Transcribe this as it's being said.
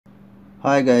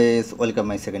Hi guys, welcome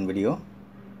my second video.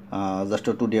 Just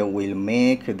today we'll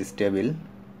make this table.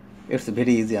 It's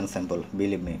very easy and simple,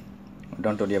 believe me.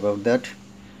 Don't worry about that.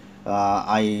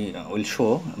 I will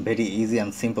show very easy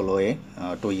and simple way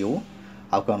to you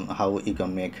how you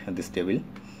can make this table.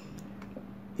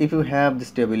 If you have this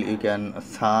table, you can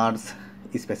search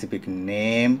a specific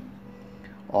name,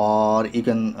 or you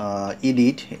can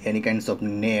edit any kinds of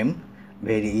name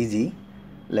very easy,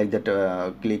 like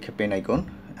that. Click pen icon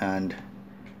and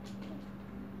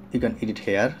you can edit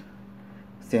here,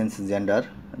 change gender,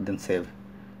 then save.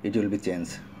 It will be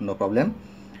changed, no problem.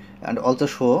 And also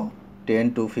show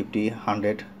 10 to 50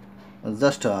 100,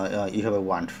 just you have a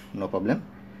want, no problem.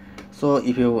 So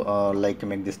if you like to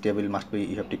make this table, must be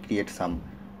you have to create some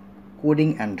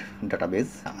coding and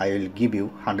database. I will give you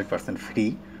 100%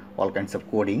 free all kinds of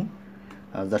coding.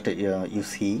 Just you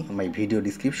see my video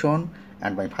description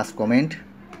and my first comment,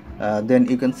 then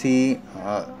you can see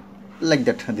like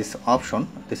that this option.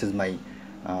 This is my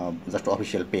just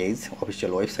official page,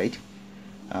 official website.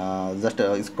 Just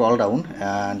scroll down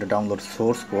and download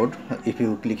source code. If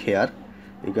you click here,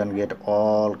 you can get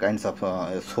all kinds of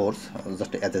source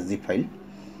just as a zip file.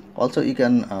 Also you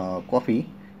can copy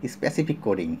specific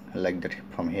coding like that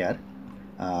from here.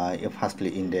 Firstly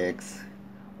index,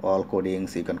 all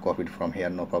codings you can copy it from here,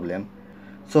 no problem.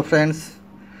 So friends,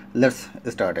 let's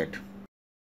start it.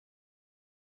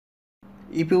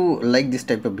 If you like this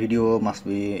type of video, must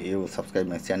be you subscribe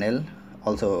my channel.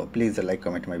 Also please like,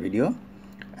 comment my video,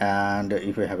 and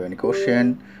if you have any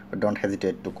question, don't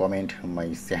hesitate to comment my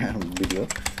video.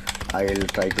 I will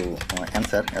try to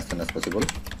answer as soon as possible.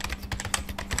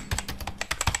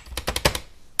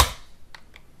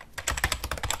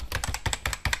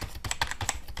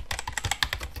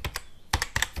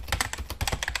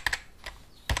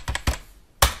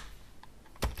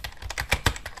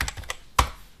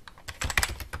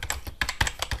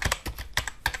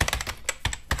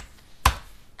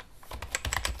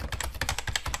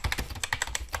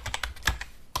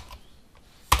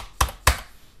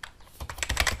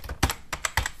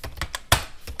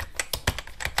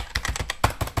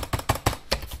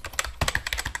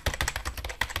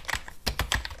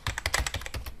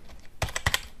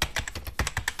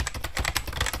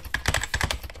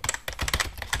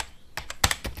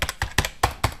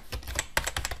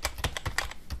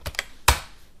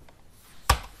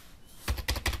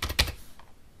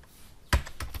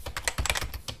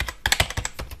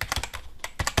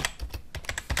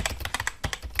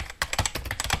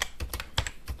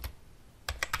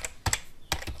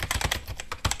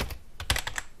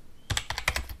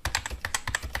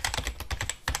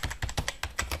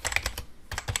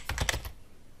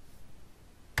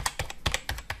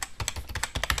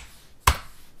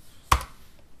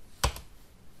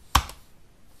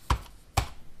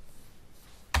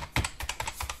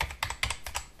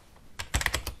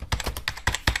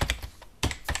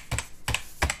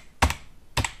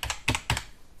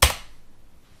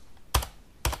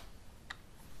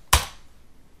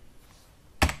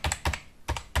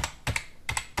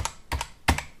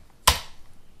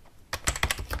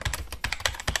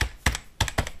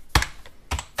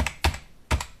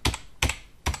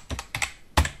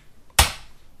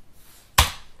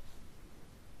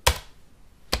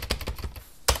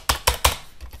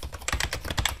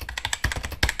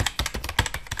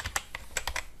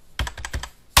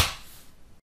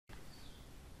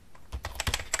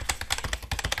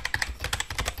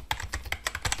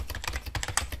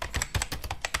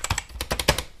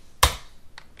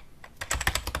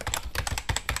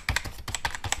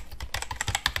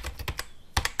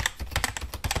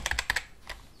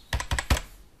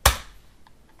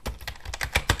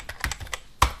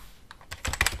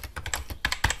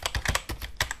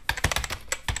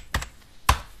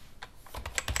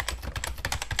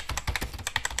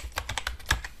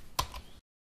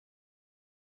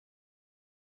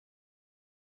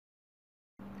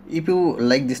 If you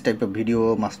like this type of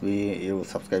video, must be you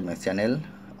subscribe my channel.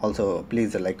 Also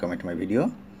please like, comment my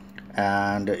video,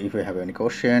 and if you have any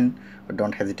question,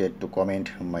 don't hesitate to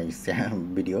comment my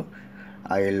video.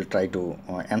 I will try to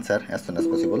answer as soon as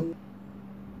possible.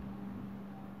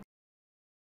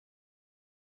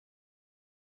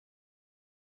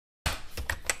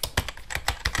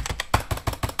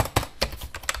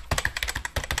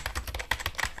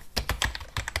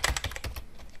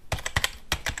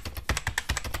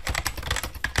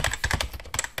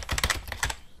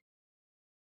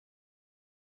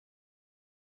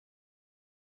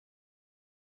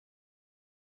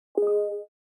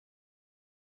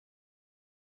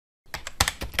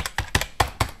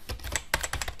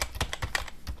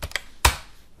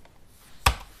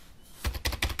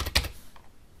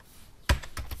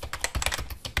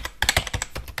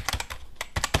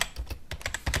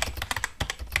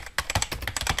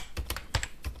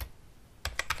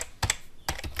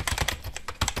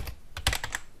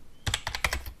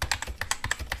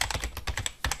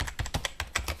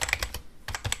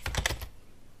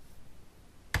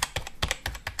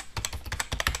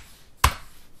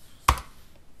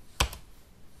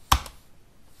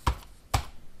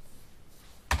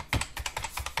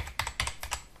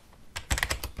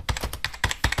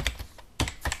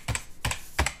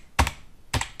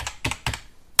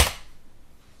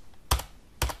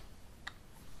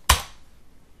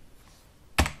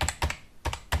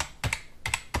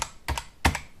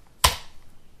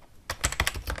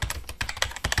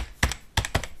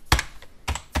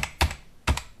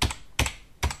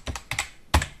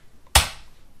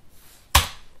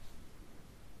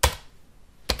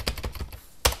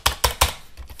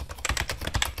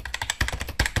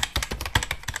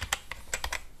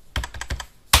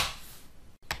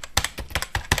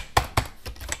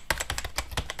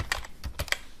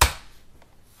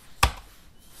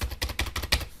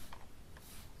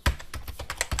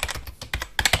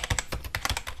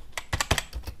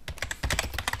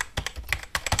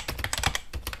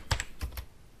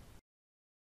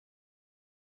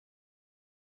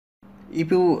 If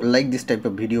you like this type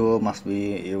of video, must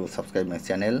be you subscribe my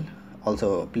channel.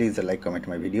 Also please like, comment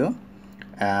my video,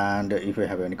 and if you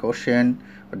have any question,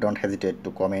 don't hesitate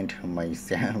to comment my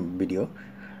video.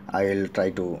 I will try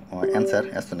to answer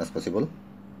as soon as possible.